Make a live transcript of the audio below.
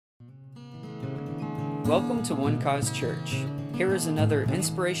Welcome to One Cause Church. Here is another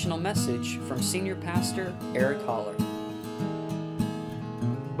inspirational message from Senior Pastor Eric Holler.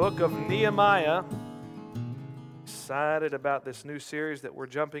 Book of Nehemiah. Excited about this new series that we're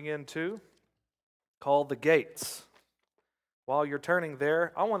jumping into called The Gates. While you're turning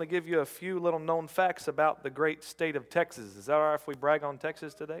there, I want to give you a few little known facts about the great state of Texas. Is that all right if we brag on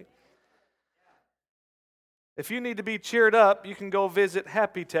Texas today? If you need to be cheered up, you can go visit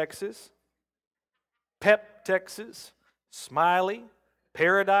Happy Texas, Pep Texas, Smiley,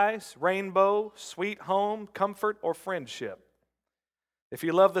 Paradise, Rainbow, Sweet Home, Comfort, or Friendship. If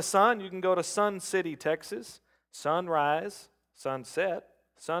you love the sun, you can go to Sun City, Texas, Sunrise, Sunset,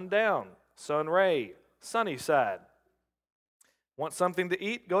 Sundown, Sunray, Sunnyside. Want something to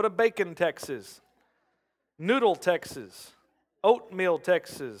eat? Go to Bacon, Texas, Noodle, Texas, Oatmeal,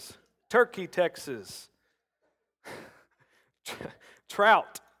 Texas, Turkey, Texas,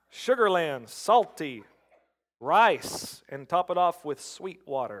 Trout, Sugarland, Salty, Rice, and top it off with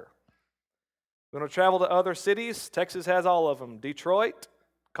Sweetwater. We're going to travel to other cities. Texas has all of them. Detroit,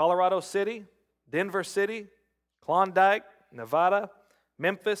 Colorado City, Denver City, Klondike, Nevada,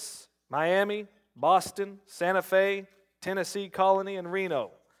 Memphis, Miami, Boston, Santa Fe, Tennessee Colony, and Reno.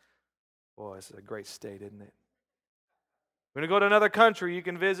 Boy, this is a great state, isn't it? We're going to go to another country. You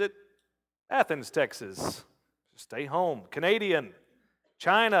can visit Athens, Texas. Stay home. Canadian,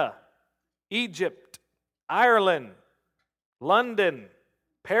 China, Egypt, Ireland, London,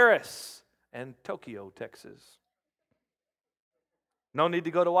 Paris, and Tokyo, Texas. No need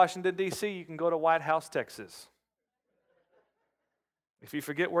to go to Washington, D.C. You can go to White House, Texas. If you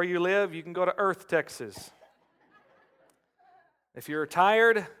forget where you live, you can go to Earth, Texas. If you're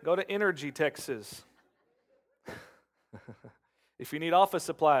tired, go to Energy, Texas. If you need office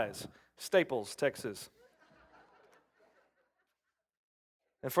supplies, Staples, Texas.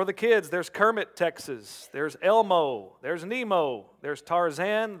 And for the kids, there's Kermit, Texas. There's Elmo. There's Nemo. There's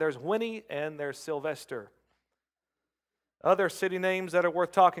Tarzan. There's Winnie. And there's Sylvester. Other city names that are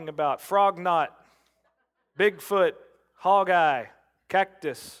worth talking about: Frog Knot, Bigfoot, Hog-Eye,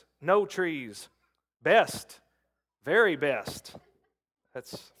 Cactus, No Trees, Best, Very Best.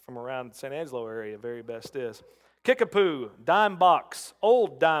 That's from around San Angelo area, Very Best is. Kickapoo, Dime Box,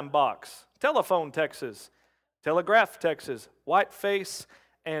 Old Dime Box, Telephone, Texas, Telegraph, Texas, Whiteface,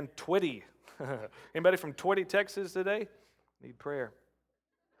 and Twitty. Anybody from Twitty, Texas today? Need prayer.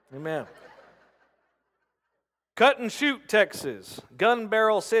 Amen. Cut and Shoot, Texas. Gun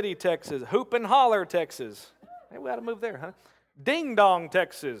Barrel City, Texas. Hoop and Holler, Texas. Hey, we ought to move there, huh? Ding Dong,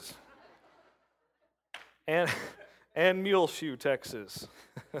 Texas. And Muleshoe, Texas.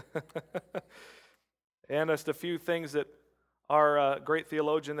 And just a few things that our great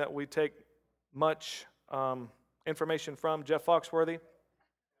theologian that we take much information from, Jeff Foxworthy,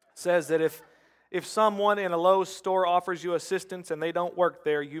 says that if someone in a Lowe's store offers you assistance and they don't work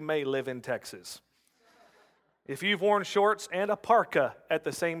there, you may live in Texas. If you've worn shorts and a parka at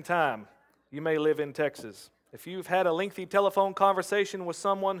the same time, you may live in Texas. If you've had a lengthy telephone conversation with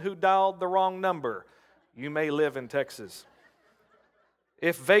someone who dialed the wrong number, you may live in Texas.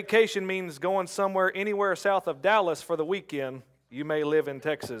 If vacation means going somewhere anywhere south of Dallas for the weekend, you may live in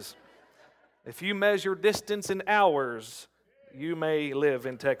Texas. If you measure distance in hours, you may live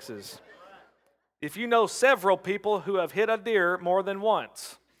in Texas. If you know several people who have hit a deer more than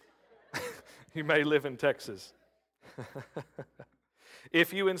once, you may live in Texas.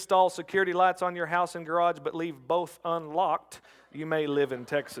 If you install security lights on your house and garage but leave both unlocked, you may live in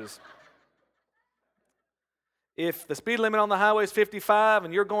Texas. If the speed limit on the highway is 55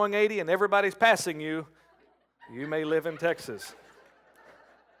 and you're going 80 and everybody's passing you, you may live in Texas.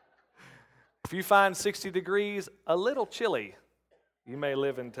 If you find 60 degrees a little chilly, you may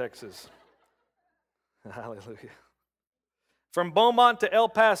live in Texas. Hallelujah. From Beaumont to El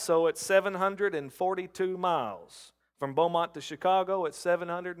Paso, it's 742 miles. From Beaumont to Chicago, it's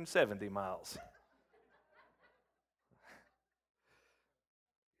 770 miles.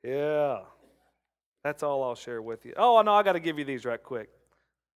 Yeah, that's all I'll share with you. Oh, no, I got to give you these right quick.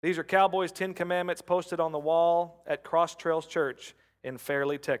 These are Cowboys' 10 Commandments posted on the wall at Cross Trails Church in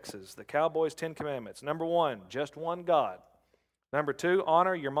Fairleigh, Texas. The Cowboys' 10 Commandments. Number 1, just one God. Number 2,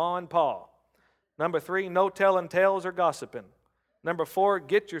 honor your ma and pa. Number 3, no telling tales or gossiping. Number 4,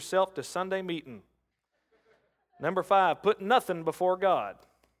 get yourself to Sunday meeting. Number 5, put nothing before God.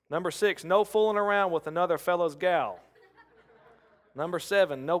 Number 6, no fooling around with another fellow's gal. Number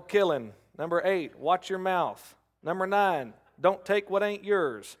 7, no killing. Number 8, watch your mouth. Number 9, don't take what ain't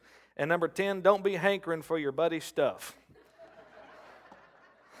yours. And number 10, don't be hankering for your buddy's stuff.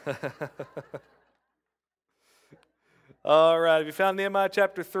 All right, have you found Nehemiah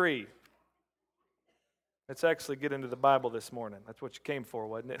chapter 3? Let's actually get into the Bible this morning. That's what you came for,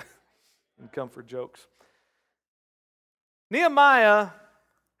 wasn't it? And come for jokes. Nehemiah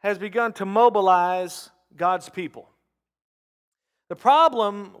has begun to mobilize God's people. The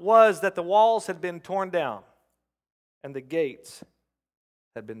problem was that the walls had been torn down and the gates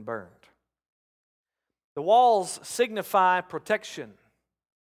had been burned. The walls signify protection,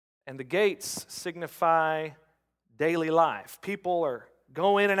 and the gates signify daily life. People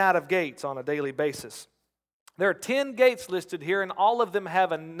go in and out of gates on a daily basis. There are 10 gates listed here, and all of them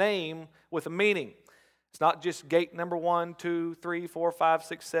have a name with a meaning. It's not just gate number 1, 2, 3, 4, 5,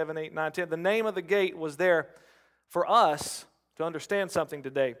 6, 7, 8, 9, 10. The name of the gate was there for us to understand something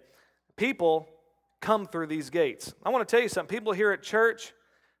today. People come through these gates. I want to tell you something. People here at church,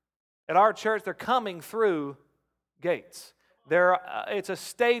 at our church, they're coming through gates. It's a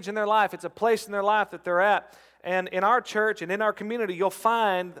stage in their life. It's a place in their life that they're at. And in our church and in our community, you'll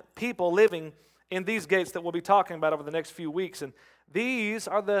find people living in these gates that we'll be talking about over the next few weeks. And these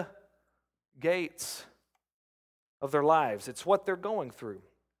are the gates of their lives. It's what they're going through.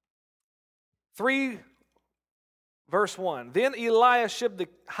 3 verse 1. Then Eliashib the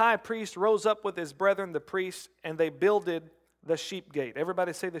high priest rose up with his brethren the priests, and they builded the sheep gate.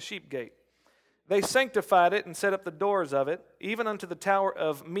 Everybody say the sheep gate. They sanctified it and set up the doors of it, even unto the tower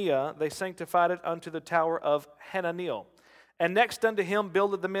of Meah. They sanctified it unto the tower of Hananiel. And next unto him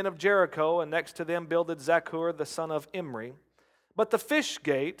builded the men of Jericho, and next to them builded Zaccur the son of Imri. But the fish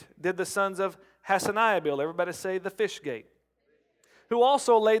gate did the sons of Hassaniah build. Everybody say the fish gate. Who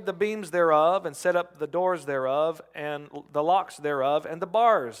also laid the beams thereof, and set up the doors thereof, and the locks thereof, and the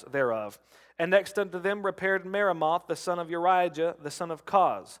bars thereof. And next unto them repaired Meremoth the son of Urijah, the son of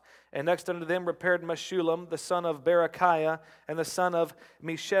Koz. And next unto them repaired Meshullam the son of Berechiah, and the son of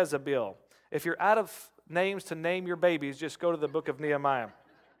Meshezabeel. If you're out of names to name your babies, just go to the book of Nehemiah.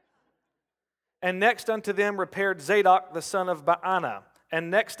 And next unto them repaired Zadok the son of Baana. And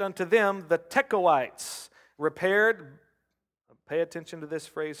next unto them the Tekoites repaired, pay attention to this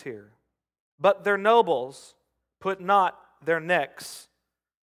phrase here, but their nobles put not their necks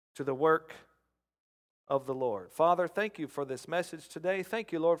to the work of the Lord. Father, thank you for this message today.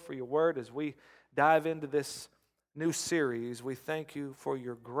 Thank you, Lord, for your word as we dive into this new series. We thank you for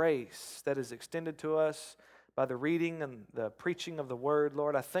your grace that is extended to us by the reading and the preaching of the word.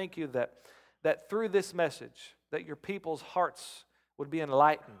 Lord, I thank you that through this message, that your people's hearts would be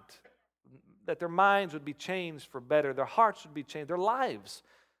enlightened, that their minds would be changed for better, their hearts would be changed, their lives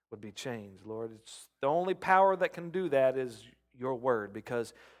would be changed, Lord. It's the only power that can do that is your word,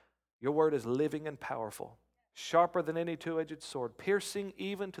 because your word is living and powerful, sharper than any two-edged sword, piercing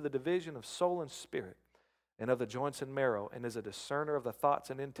even to the division of soul and spirit, and of the joints and marrow, and is a discerner of the thoughts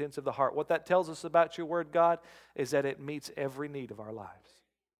and intents of the heart. What that tells us about your word, God, is that it meets every need of our lives.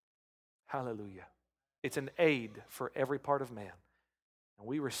 Hallelujah. It's an aid for every part of man. And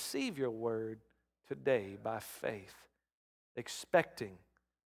we receive your word today by faith, expecting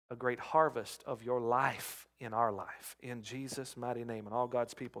a great harvest of your life in our life. In Jesus' mighty name. And all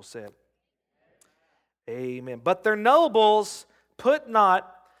God's people said, amen. But their nobles put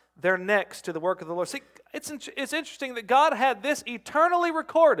not their necks to the work of the Lord. See, it's interesting that God had this eternally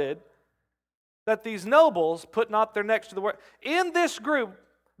recorded, that these nobles put not their necks to the work. In this group,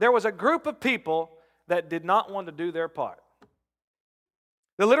 there was a group of people that did not want to do their part.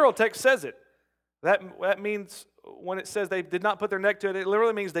 The literal text says it. That means when it says they did not put their neck to it, it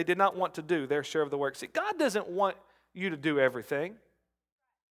literally means they did not want to do their share of the work. See, God doesn't want you to do everything,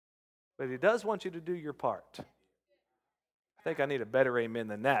 but He does want you to do your part. I think I need a better amen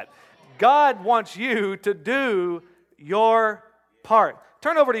than that. God wants you to do your part.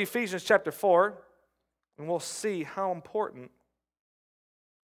 Turn over to Ephesians chapter 4, and we'll see how important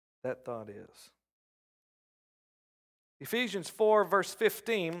that thought is. Ephesians 4, verse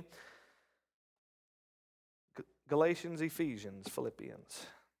 15. Galatians, Ephesians, Philippians.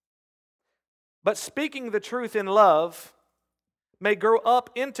 But speaking the truth in love may grow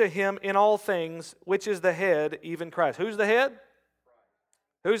up into him in all things, which is the head, even Christ. Who's the head?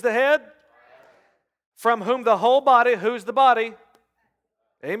 Who's the head? From whom the whole body, who's the body?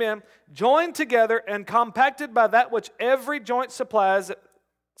 Amen. Joined together and compacted by that which every joint supplies,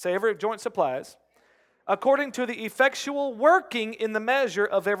 say every joint supplies, according to the effectual working in the measure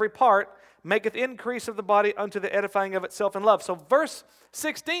of every part, maketh increase of the body unto the edifying of itself in love. So verse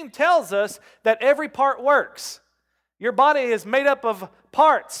 16 tells us that every part works. Your body is made up of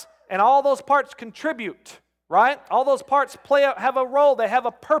parts, and all those parts contribute, right? All those parts have a role, they have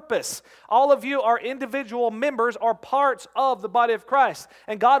a purpose. All of you are individual members or parts of the body of Christ.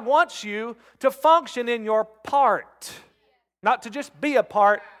 And God wants you to function in your part. Not to just be a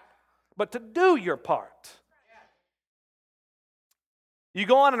part, but to do your part. You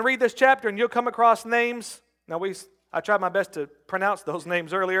go on and read this chapter and you'll come across names. Now, I tried my best to pronounce those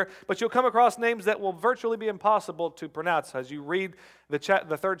names earlier, but you'll come across names that will virtually be impossible to pronounce. As you read the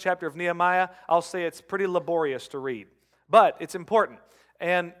third chapter of Nehemiah, I'll say it's pretty laborious to read. But it's important.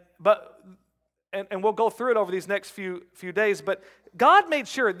 And we'll go through it over these next few days. But God made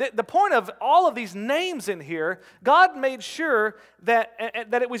sure, the point of all of these names in here, God made sure that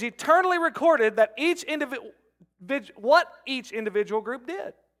it was eternally recorded that what each individual group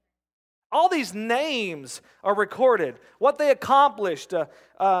did. All these names are recorded, what they accomplished.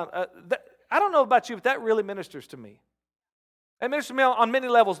 I don't know about you, but that really ministers to me. It ministers to me on many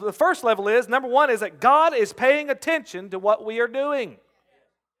levels. The first level is, number one, is that God is paying attention to what we are doing.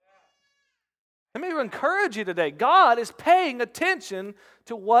 Let me encourage you today. God is paying attention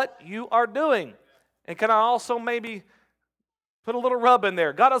to what you are doing. And can I also maybe put a little rub in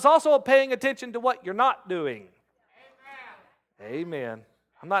there? God is also paying attention to what you're not doing. Amen. Amen.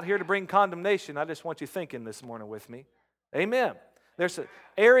 I'm not here to bring condemnation. I just want you thinking this morning with me. Amen. There's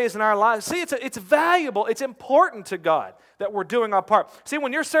areas in our lives. See, it's valuable. It's important to God that we're doing our part. See,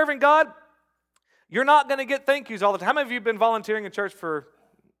 when you're serving God, you're not going to get thank yous all the time. How many of you have been volunteering in church for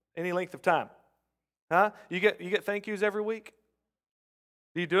any length of time? Huh? You get thank yous every week?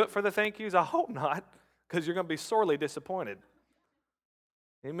 Do you do it for the thank yous? I hope not, because you're going to be sorely disappointed.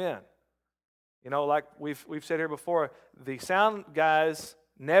 Amen. You know, like we've said here before, the sound guys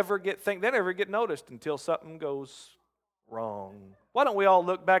never get noticed until something goes wrong. Why don't we all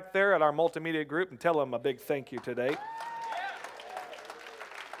look back there at our multimedia group and tell them a big thank you today?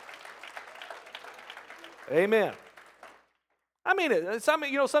 Amen. I mean it.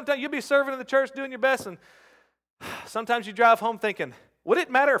 Sometimes you'll be serving in the church doing your best, and sometimes you drive home thinking, would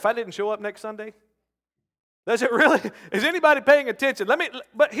it matter if I didn't show up next Sunday? Does it really? Is anybody paying attention?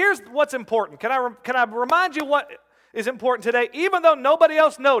 But here's what's important. Can I remind you what is important today? Even though nobody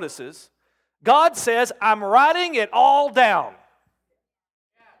else notices, God says, I'm writing it all down.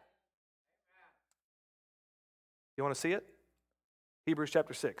 You want to see it? Hebrews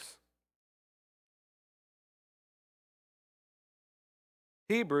chapter 6.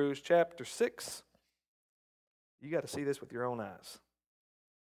 Hebrews chapter 6. You got to see this with your own eyes.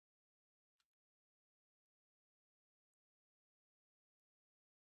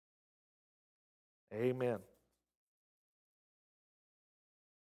 Amen.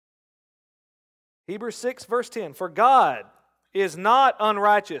 Hebrews 6, verse 10. For God is not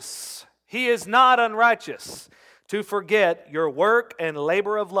unrighteous. He is not unrighteous to forget your work and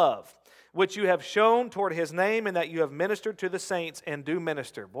labor of love, which you have shown toward His name, and that you have ministered to the saints and do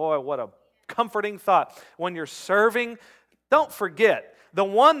minister. Boy, what a comforting thought. When you're serving, don't forget, the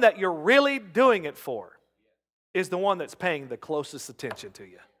one that you're really doing it for is the one that's paying the closest attention to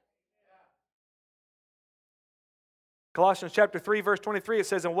you. Colossians chapter 3, verse 23, it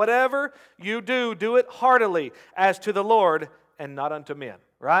says, and whatever you do, do it heartily, as to the Lord and not unto men.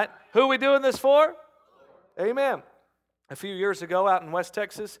 Right? Who are we doing this for? Amen. A few years ago out in West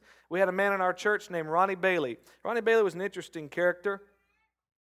Texas, we had a man in our church named Ronnie Bailey. Ronnie Bailey was an interesting character.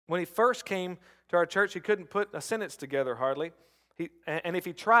 When he first came to our church, he couldn't put a sentence together hardly. And if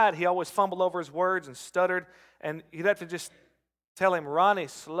he tried, he always fumbled over his words and stuttered. And you'd have to just tell him, Ronnie,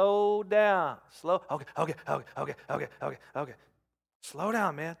 slow down. Okay. Slow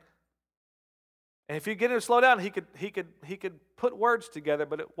down, man. And if you get him to slow down, he could put words together,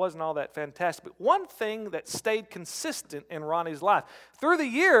 but it wasn't all that fantastic. But one thing that stayed consistent in Ronnie's life, through the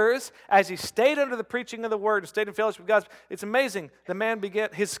years, as he stayed under the preaching of the Word and stayed in fellowship with God, it's amazing. The man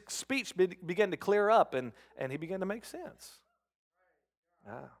his speech began to clear up, and he began to make sense.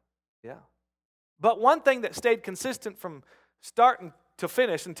 Yeah. But one thing that stayed consistent from starting to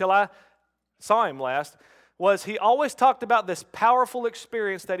finish until I saw him last was he always talked about this powerful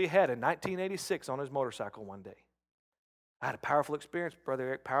experience that he had in 1986 on his motorcycle one day. I had a powerful experience, Brother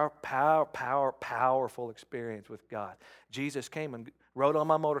Eric, powerful experience with God. Jesus came and rode on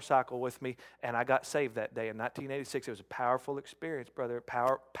my motorcycle with me, and I got saved that day in 1986. It was a powerful experience, Brother,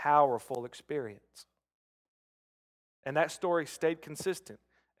 powerful experience. And that story stayed consistent.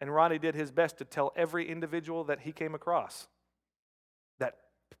 And Ronnie did his best to tell every individual that he came across that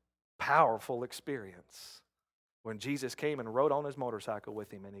powerful experience when Jesus came and rode on his motorcycle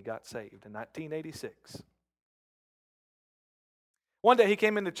with him and he got saved in 1986. One day he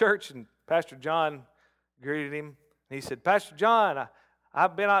came into church and Pastor John greeted him. And he said, Pastor John,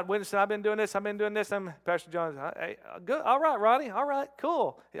 I've been out witnessing, I've been doing this. Pastor John, hey, good, all right, Ronnie, all right,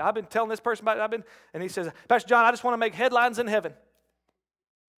 cool. I've been telling this person about it. And he says, Pastor John, I just want to make headlines in heaven.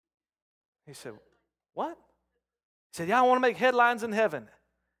 He said, what? He said, yeah, I want to make headlines in heaven.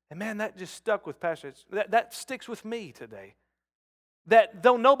 And man, that just stuck with Pastor. That sticks with me today. that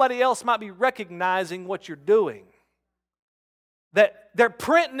though nobody else might be recognizing what you're doing, that they're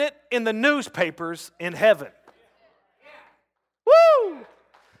printing it in the newspapers in heaven. Woo!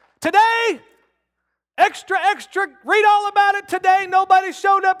 Today, extra, read all about it today. Nobody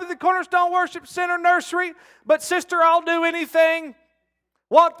showed up at the Cornerstone Worship Center nursery, but Sister I'll Do Anything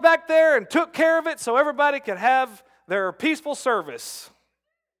walked back there and took care of it so everybody could have their peaceful service.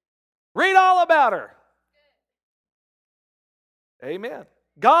 Read all about her. Amen.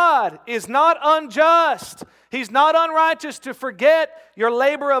 God is not unjust. He's not unrighteous to forget your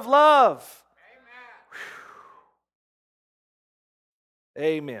labor of love.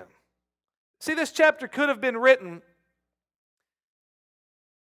 Amen. See, this chapter could have been written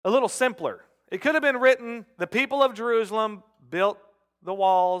a little simpler. It could have been written, the people of Jerusalem built the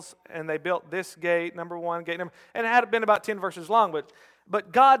walls, and they built this gate, number one, gate number, and it had been about 10 verses long,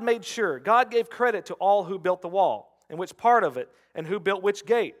 but God made sure. God gave credit to all who built the wall, and which part of it, and who built which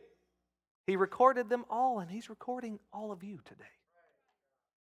gate. He recorded them all, and He's recording all of you today.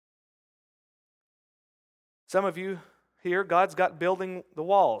 Some of you here, God's got building the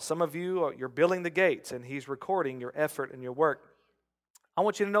walls. Some of you, you're building the gates, and He's recording your effort and your work. I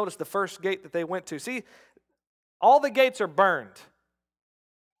want you to notice the first gate that they went to. See, all the gates are burned.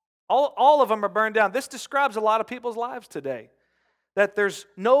 All of them are burned down. This describes a lot of people's lives today, that there's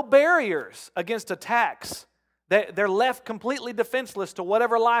no barriers against attacks. They're left completely defenseless to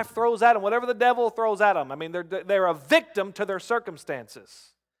whatever life throws at them, whatever the devil throws at them. I mean, they're a victim to their circumstances.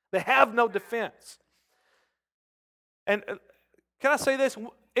 They have no defense. And can I say this?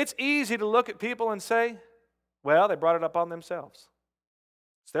 It's easy to look at people and say, well, they brought it up on themselves.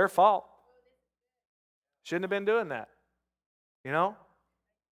 It's their fault. Shouldn't have been doing that. You know?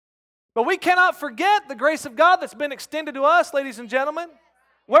 But we cannot forget the grace of God that's been extended to us, ladies and gentlemen.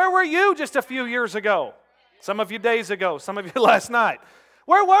 Where were you just a few years ago? Some of you days ago, some of you last night.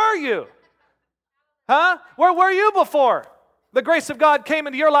 Where were you? Huh? Where were you before the grace of God came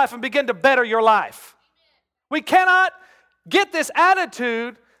into your life and began to better your life? We cannot get this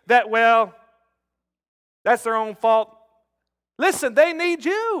attitude that, well, that's their own fault. Listen, they need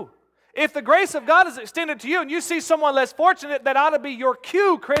you. If the grace of God is extended to you and you see someone less fortunate, that ought to be your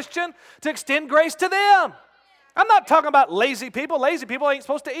cue, Christian, to extend grace to them. I'm not talking about lazy people. Lazy people ain't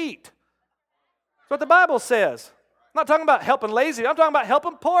supposed to eat. That's what the Bible says. I'm not talking about helping lazy. I'm talking about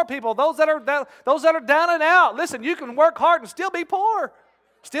helping poor people, those that are down and out. Listen, you can work hard and still be poor.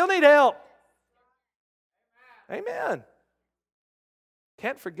 Still need help. Amen.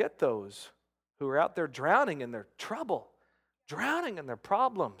 Can't forget those who are out there drowning in their trouble, drowning in their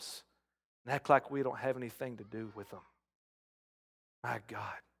problems, and act like we don't have anything to do with them. My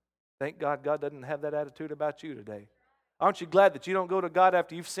God. Thank God God doesn't have that attitude about you today. Aren't you glad that you don't go to God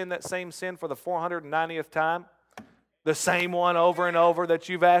after you've sinned that same sin for the 490th time? The same one over and over that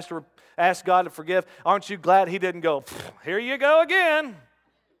you've asked God to forgive. Aren't you glad He didn't go, here you go again?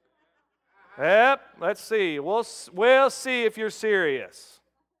 Yep, let's see. We'll see if you're serious.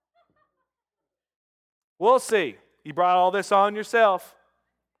 We'll see. You brought all this on yourself.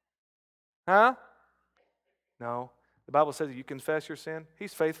 Huh? No. The Bible says that you confess your sin.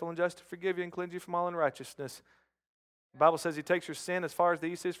 He's faithful and just to forgive you and cleanse you from all unrighteousness. The Bible says He takes your sin as far as the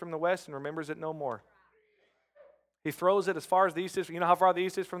east is from the west and remembers it no more. He throws it as far as the east is. You know how far the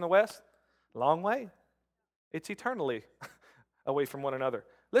east is from the west? A long way. It's eternally away from one another.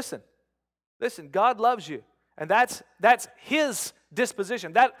 Listen, God loves you. And that's His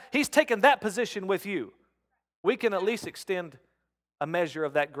disposition. He's taken that position with you. We can at least extend a measure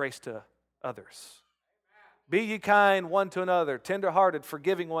of that grace to others. Be ye kind one to another, tenderhearted,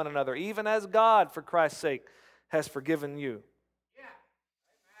 forgiving one another, even as God, for Christ's sake, has forgiven you.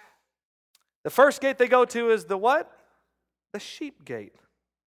 The first gate they go to is the what? The sheep gate.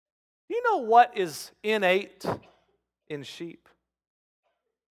 Do you know what is innate in sheep?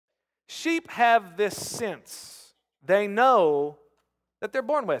 Sheep have this sense. They know that they're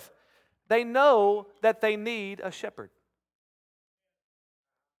born with. They know that they need a shepherd.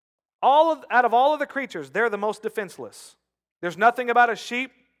 Out of all of the creatures, they're the most defenseless. There's nothing about a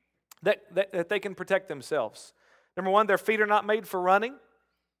sheep that they can protect themselves. Number one, their feet are not made for running.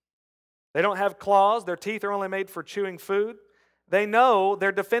 They don't have claws. Their teeth are only made for chewing food. They know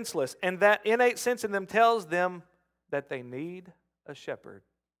they're defenseless, and that innate sense in them tells them that they need a shepherd.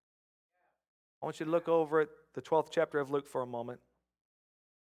 I want you to look over at the 12th chapter of Luke for a moment.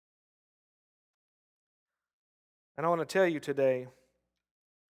 And I want to tell you today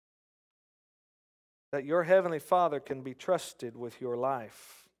that your Heavenly Father can be trusted with your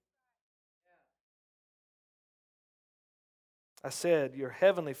life. I said, your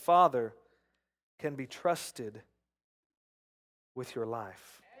Heavenly Father can be trusted with your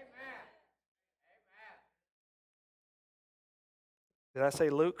life. Did I say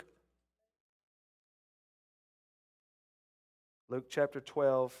Luke? Luke chapter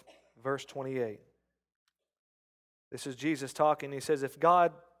 12, verse 28. This is Jesus talking. He says, if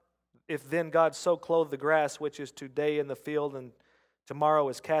then God so clothed the grass, which is today in the field and tomorrow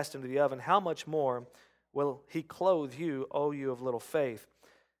is cast into the oven, how much more will he clothe you, O you of little faith?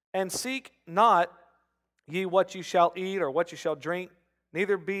 And seek not ye what you shall eat or what you shall drink,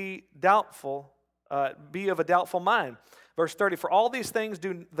 neither be of a doubtful mind. Verse 30, for all these things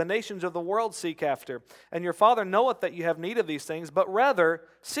do the nations of the world seek after, and your Father knoweth that you have need of these things, but rather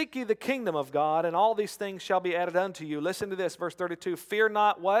seek ye the kingdom of God, and all these things shall be added unto you. Listen to this, verse 32, fear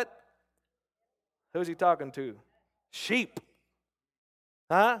not what? Who's he talking to? Sheep.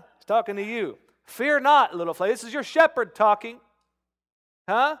 Huh? He's talking to you. Fear not, little flesh. This is your shepherd talking.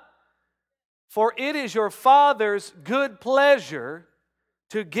 Huh? For it is your Father's good pleasure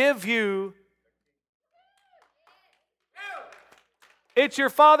to give you. It's your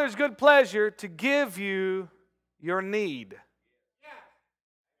Father's good pleasure to give you your need.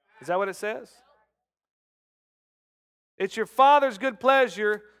 Is that what it says? It's your Father's good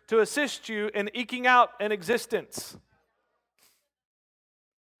pleasure to assist you in eking out an existence.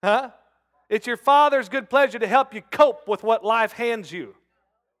 Huh? It's your Father's good pleasure to help you cope with what life hands you.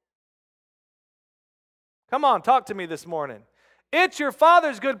 Come on, talk to me this morning. It's your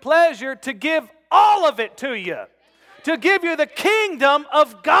Father's good pleasure to give all of it to you. To give you the kingdom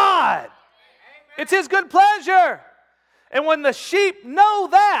of God. It's His good pleasure. And when the sheep know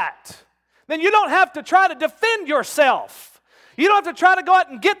that, then you don't have to try to defend yourself. You don't have to try to go out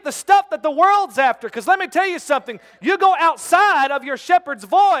and get the stuff that the world's after. Because let me tell you something. You go outside of your shepherd's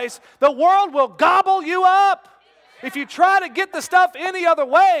voice, the world will gobble you up. If you try to get the stuff any other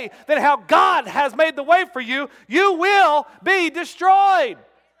way than how God has made the way for you, you will be destroyed.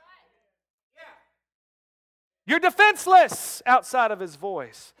 You're defenseless outside of His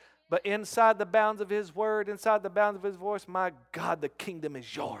voice. But inside the bounds of His word, inside the bounds of His voice, my God, the kingdom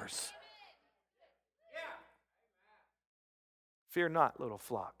is yours. Fear not, little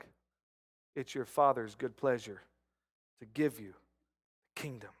flock. It's your Father's good pleasure to give you the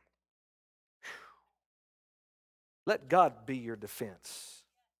kingdom. Let God be your defense.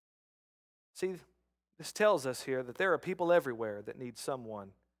 See, this tells us here that there are people everywhere that need someone,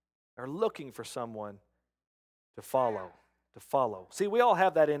 are looking for someone to follow. See, we all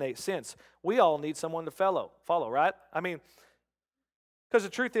have that innate sense. We all need someone to follow, right? I mean, because the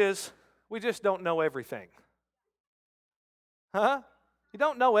truth is, we just don't know everything. Huh? You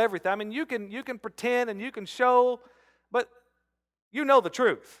don't know everything. I mean, you can pretend and you can show, but you know the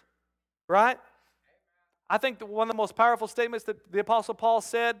truth, right? I think that one of the most powerful statements that the Apostle Paul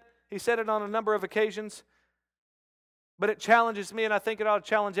said, he said it on a number of occasions, but it challenges me, and I think it ought to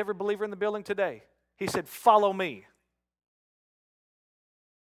challenge every believer in the building today. He said, follow me.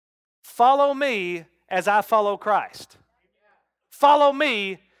 Follow me as I follow Christ. Follow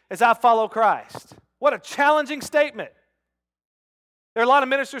me as I follow Christ. What a challenging statement. There are a lot of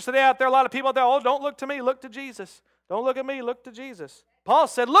ministers today out there, a lot of people out there, oh, don't look to me, look to Jesus. Don't look at me, look to Jesus. Paul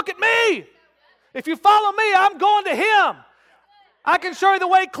said, look at me. If you follow me, I'm going to Him. I can show you the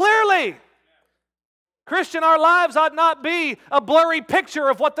way clearly. Christian, our lives ought not be a blurry picture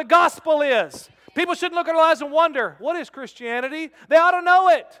of what the gospel is. People shouldn't look at our lives and wonder, what is Christianity? They ought to know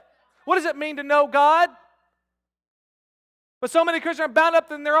it. What does it mean to know God? But so many Christians are bound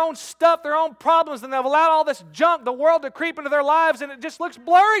up in their own stuff, their own problems, and they've allowed all this junk, the world, to creep into their lives, and it just looks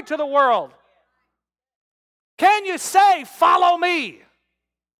blurry to the world. Can you say, follow me?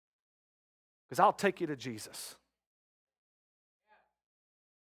 Because I'll take you to Jesus.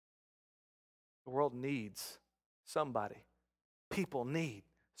 The world needs somebody. People need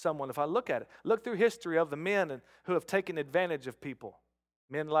someone. If I look at it, look through history of the men who have taken advantage of people.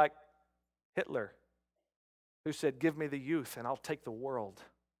 Men like Hitler, who said, give me the youth and I'll take the world.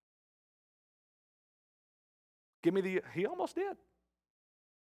 He almost did.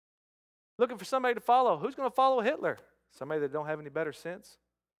 Looking for somebody to follow. Who's going to follow Hitler? Somebody that don't have any better sense?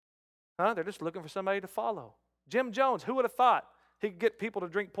 Huh? They're just looking for somebody to follow. Jim Jones, who would have thought he could get people to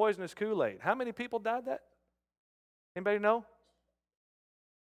drink poisonous Kool-Aid? How many people died that? Anybody know?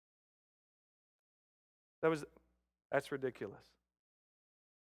 That's ridiculous.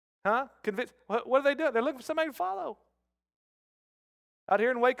 Huh? What are they doing? They're looking for somebody to follow. Out here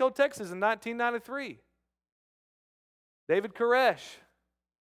in Waco, Texas in 1993, David Koresh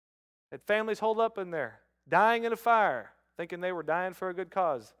had families holed up in there, dying in a fire, thinking they were dying for a good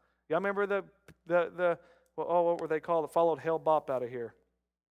cause. Y'all remember what were they called? That followed Hale Bopp out of here.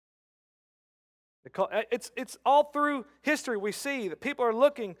 It's all through history we see that people are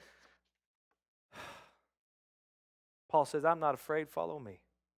looking. Paul says, I'm not afraid, follow me.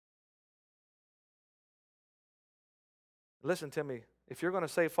 Listen to me. If you're going to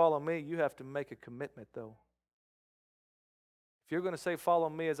say follow me, you have to make a commitment, though. If you're going to say follow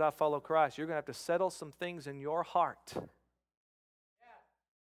me as I follow Christ, you're going to have to settle some things in your heart.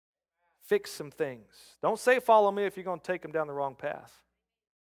 Fix some things. Don't say follow me if you're going to take them down the wrong path.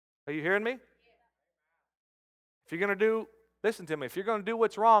 Are you hearing me? If you're going to do, listen to me, if you're going to do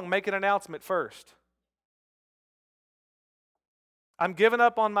what's wrong, make an announcement first. I'm giving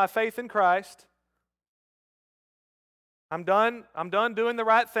up on my faith in Christ. I'm done doing the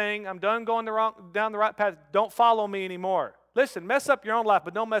right thing. I'm done going down the right path. Don't follow me anymore. Listen, mess up your own life,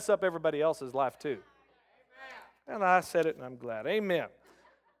 but don't mess up everybody else's life too. Amen. And I said it and I'm glad. Amen.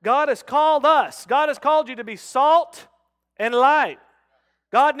 God has called us. God has called you to be salt and light.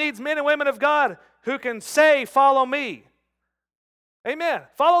 God needs men and women of God who can say, follow me. Amen.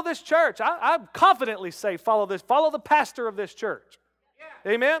 Follow this church. I confidently say, follow the pastor of this church.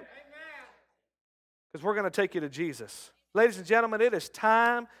 Yeah. Amen? Because we're going to take you to Jesus. Ladies and gentlemen, it is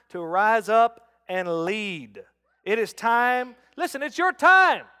time to rise up and lead. It is time. Listen, it's your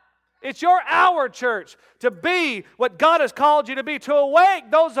time. It's your hour, church, to be what God has called you to be, to awake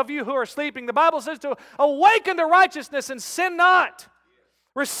those of you who are sleeping. The Bible says to awaken to righteousness and sin not.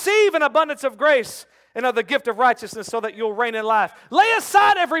 Receive an abundance of grace and of the gift of righteousness so that you'll reign in life. Lay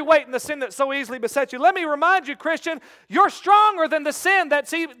aside every weight and the sin that so easily besets you. Let me remind you, Christian, you're stronger than the sin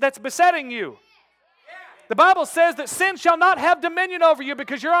that's besetting you. The Bible says that sin shall not have dominion over you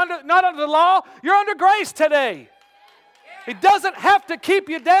because you're not under the law, you're under grace today. It doesn't have to keep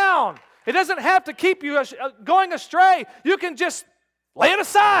you down. It doesn't have to keep you going astray. You can just lay it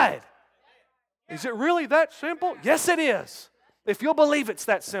aside. Is it really that simple? Yes, it is. If you'll believe it's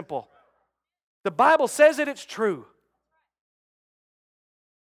that simple. The Bible says it, it's true.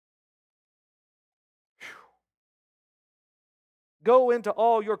 Go into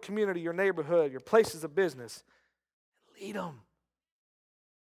all your community, your neighborhood, your places of business, and lead them.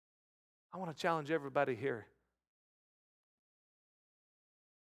 I want to challenge everybody here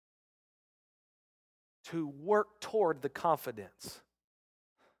to work toward the confidence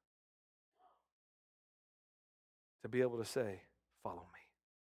to be able to say, follow me.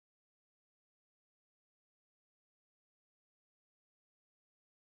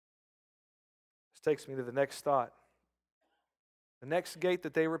 This takes me to the next thought. The next gate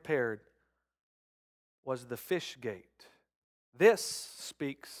that they repaired was the fish gate. This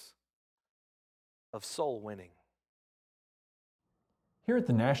speaks of soul winning. Here at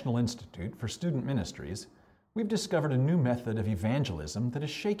the National Institute for Student Ministries, we've discovered a new method of evangelism that is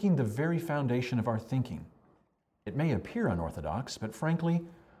shaking the very foundation of our thinking. It may appear unorthodox, but frankly,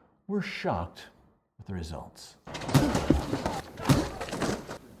 we're shocked with the results.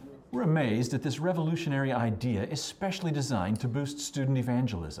 We're amazed at this revolutionary idea, especially designed to boost student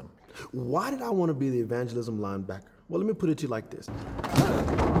evangelism. Why did I want to be the evangelism linebacker? Well, let me put it to you like this.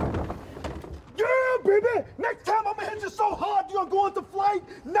 Yeah, baby! Next time I'm gonna hit you so hard you're gonna go into flight,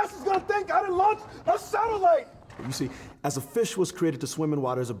 NASA's gonna think I done launched a satellite! You see, as a fish was created to swim in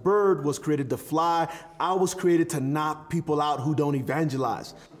water, as a bird was created to fly, I was created to knock people out who don't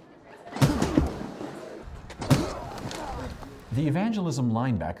evangelize. The evangelism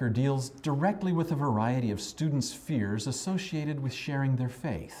linebacker deals directly with a variety of students' fears associated with sharing their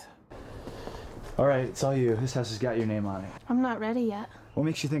faith. All right, it's all you. This house has got your name on it. I'm not ready yet. What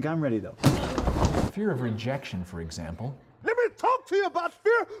makes you think I'm ready, though? Fear of rejection, for example. Let me talk to you about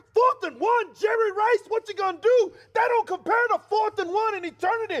fear. 4th and 1, Jerry Rice, what you gonna do? That don't compare to 4th and 1 in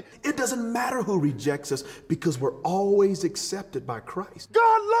eternity. It doesn't matter who rejects us because we're always accepted by Christ.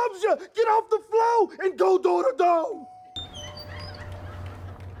 God loves you. Get off the floor and go door to door.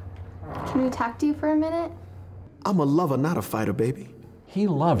 Can we talk to you for a minute? I'm a lover, not a fighter, baby. He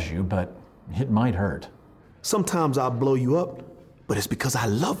loves you, but it might hurt. Sometimes I'll blow you up, but it's because I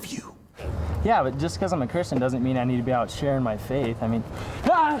love you. Yeah, but just because I'm a Christian doesn't mean I need to be out sharing my faith. I mean,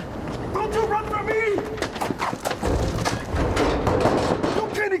 Don't you run from me! You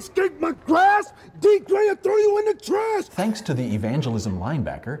can't escape my grasp! D. Gray will throw you in the trash! Thanks to the evangelism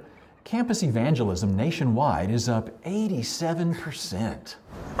linebacker, campus evangelism nationwide is up 87%.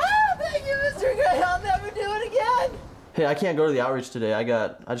 Thank you, Mr. Gray. I'll never do it again. Hey, I can't go to the outreach today. I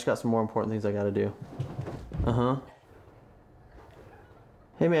just got some more important things I gotta do.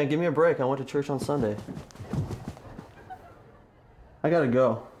 Hey man, give me a break. I went to church on Sunday. I gotta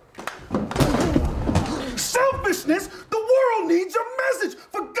go. Selfishness? The world needs your message.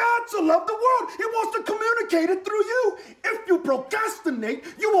 For God so to love the world. It wants to communicate it through you. If you procrastinate,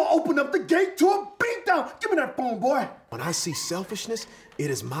 you will open up the gate to a beatdown. Give me that phone, boy. When I see selfishness, it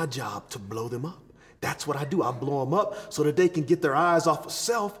is my job to blow them up. That's what I do. I blow them up so that they can get their eyes off of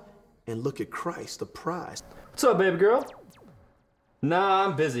self and look at Christ, the prize. What's up, baby girl? Nah,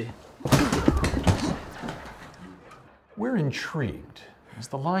 I'm busy. We're intrigued, as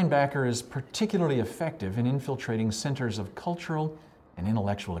the linebacker is particularly effective in infiltrating centers of cultural and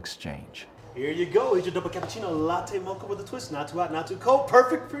intellectual exchange. Here you go. Here's your double cappuccino latte mocha with a twist. Not too hot, not too cold.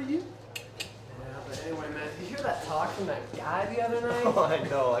 Perfect for you. Yeah, but anyway, man, did you hear that talk from that guy the other night? Oh, I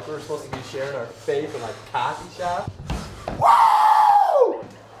know. Like we were supposed to be sharing our faith in like coffee shop. Whoa!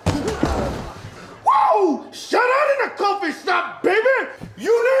 Whoa! Shut out in a coffee shop, baby!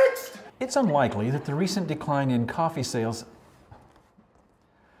 You next! It's unlikely that the recent decline in coffee sales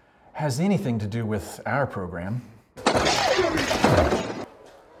has anything to do with our program.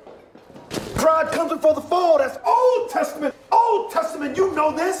 Pride comes before the fall. That's Old Testament. Old Testament, you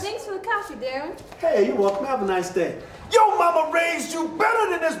know this. Thanks for the coffee, Darren. Hey, you're welcome. Have a nice day. Your mama raised you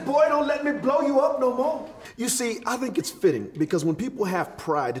better than this boy. Don't let me blow you up no more. You see, I think it's fitting because when people have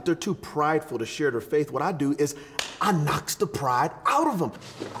pride, if they're too prideful to share their faith, what I do is I knocks the pride out of them.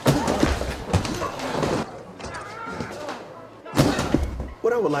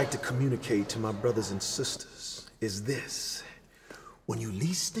 What I would like to communicate to my brothers and sisters is this. When you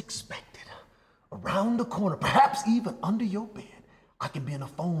least expect it, around the corner, perhaps even under your bed, I can be in a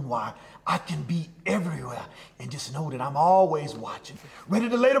phone wire. I can be everywhere. And just know that I'm always watching, ready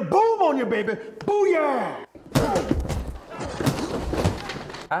to lay the boom on you, baby. Booyah!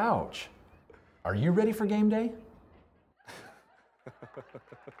 Ouch. Are you ready for game day?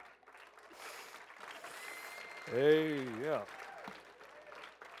 Hey, yeah.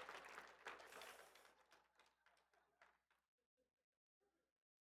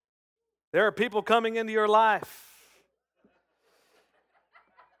 There are people coming into your life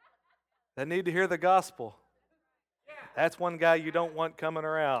that need to hear the gospel. That's one guy you don't want coming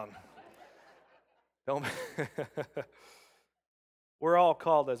around. Don't. We're all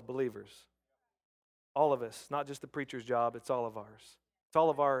called as believers. All of us, not just the preacher's job, it's all of ours. It's all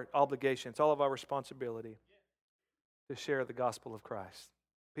of our obligation, it's all of our responsibility to share the gospel of Christ.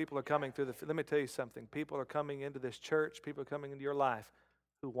 People are coming through let me tell you something. People are coming into this church, people are coming into your life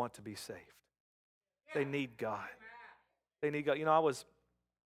who want to be saved. They need God. They need God. You know,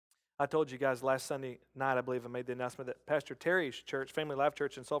 I told you guys last Sunday night, I believe I made the announcement that Pastor Terry's church, Family Life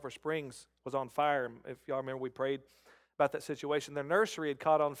Church in Sulphur Springs, was on fire. If y'all remember, we prayed about that situation. Their nursery had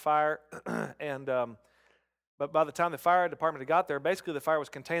caught on fire, and but by the time the fire department had got there, basically the fire was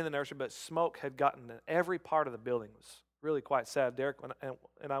contained in the nursery, but smoke had gotten in every part of the building. It was really quite sad. Derek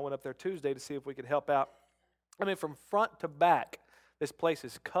and I went up there Tuesday to see if we could help out. I mean, from front to back, this place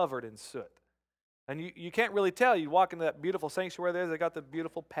is covered in soot. And you can't really tell. You walk into that beautiful sanctuary there, they got the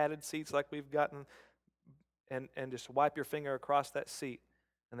beautiful padded seats like we've gotten, and just wipe your finger across that seat,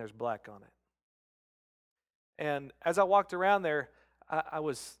 and there's black on it. And as I walked around there, I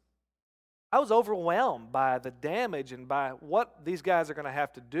was overwhelmed by the damage and by what these guys are going to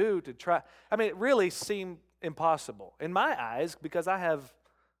have to do to try. I mean, it really seemed impossible in my eyes because I have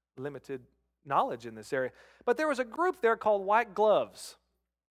limited knowledge in this area. But there was a group there called White Gloves.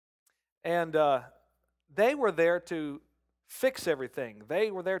 And they were there to fix everything.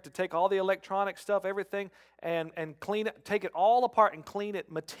 They were there to take all the electronic stuff, everything, and clean it, take it all apart and clean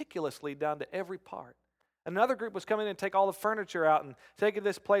it meticulously down to every part. Another group was coming in and take all the furniture out and taking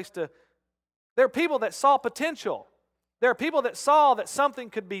this place to... There are people that saw potential. There are people that saw that something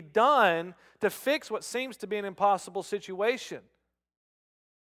could be done to fix what seems to be an impossible situation.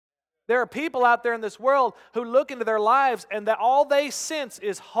 There are people out there in this world who look into their lives and that all they sense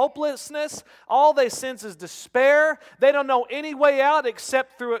is hopelessness. All they sense is despair. They don't know any way out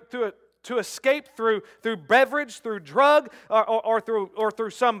except to escape through beverage, through drug, or through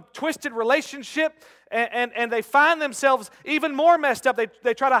some twisted relationship. And they find themselves even more messed up.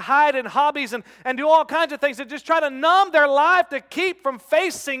 They try to hide in hobbies and do all kinds of things to just try to numb their life to keep from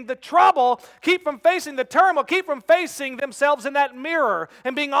facing the trouble, keep from facing the turmoil, keep from facing themselves in that mirror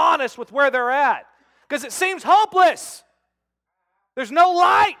and being honest with where they're at. Because it seems hopeless. There's no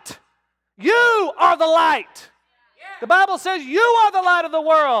light. You are the light. The Bible says you are the light of the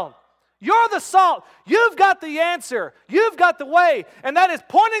world. You're the salt. You've got the answer. You've got the way. And that is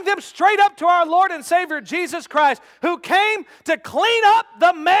pointing them straight up to our Lord and Savior, Jesus Christ, who came to clean up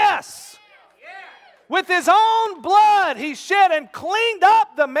the mess. With His own blood, He shed and cleaned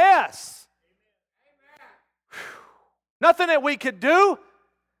up the mess. Nothing that we could do,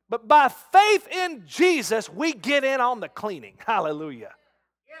 but by faith in Jesus, we get in on the cleaning. Hallelujah.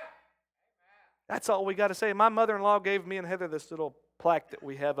 That's all we got to say. My mother-in-law gave me and Heather this little plaque that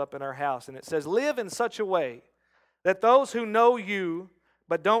we have up in our house, and it says, live in such a way that those who know you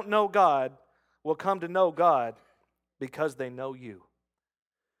but don't know God will come to know God because they know you.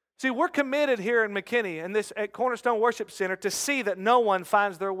 See, we're committed here in McKinney and this at Cornerstone Worship Center to see that no one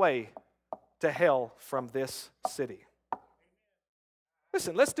finds their way to hell from this city.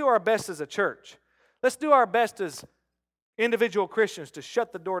 Listen, let's do our best as a church. Let's do our best as individual Christians to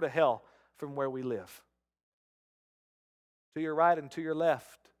shut the door to hell from where we live. To your right and to your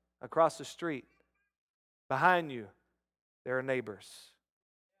left, across the street, behind you, there are neighbors.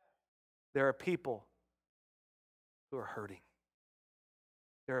 There are people who are hurting.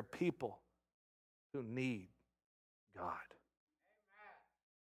 There are people who need God.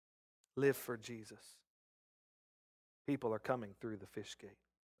 Live for Jesus. People are coming through the fish gate.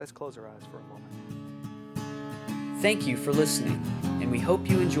 Let's close our eyes for a moment. Thank you for listening, and we hope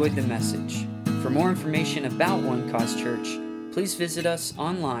you enjoyed the message. For more information about One Cause Church, please visit us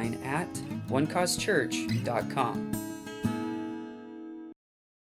online at onecausechurch.com.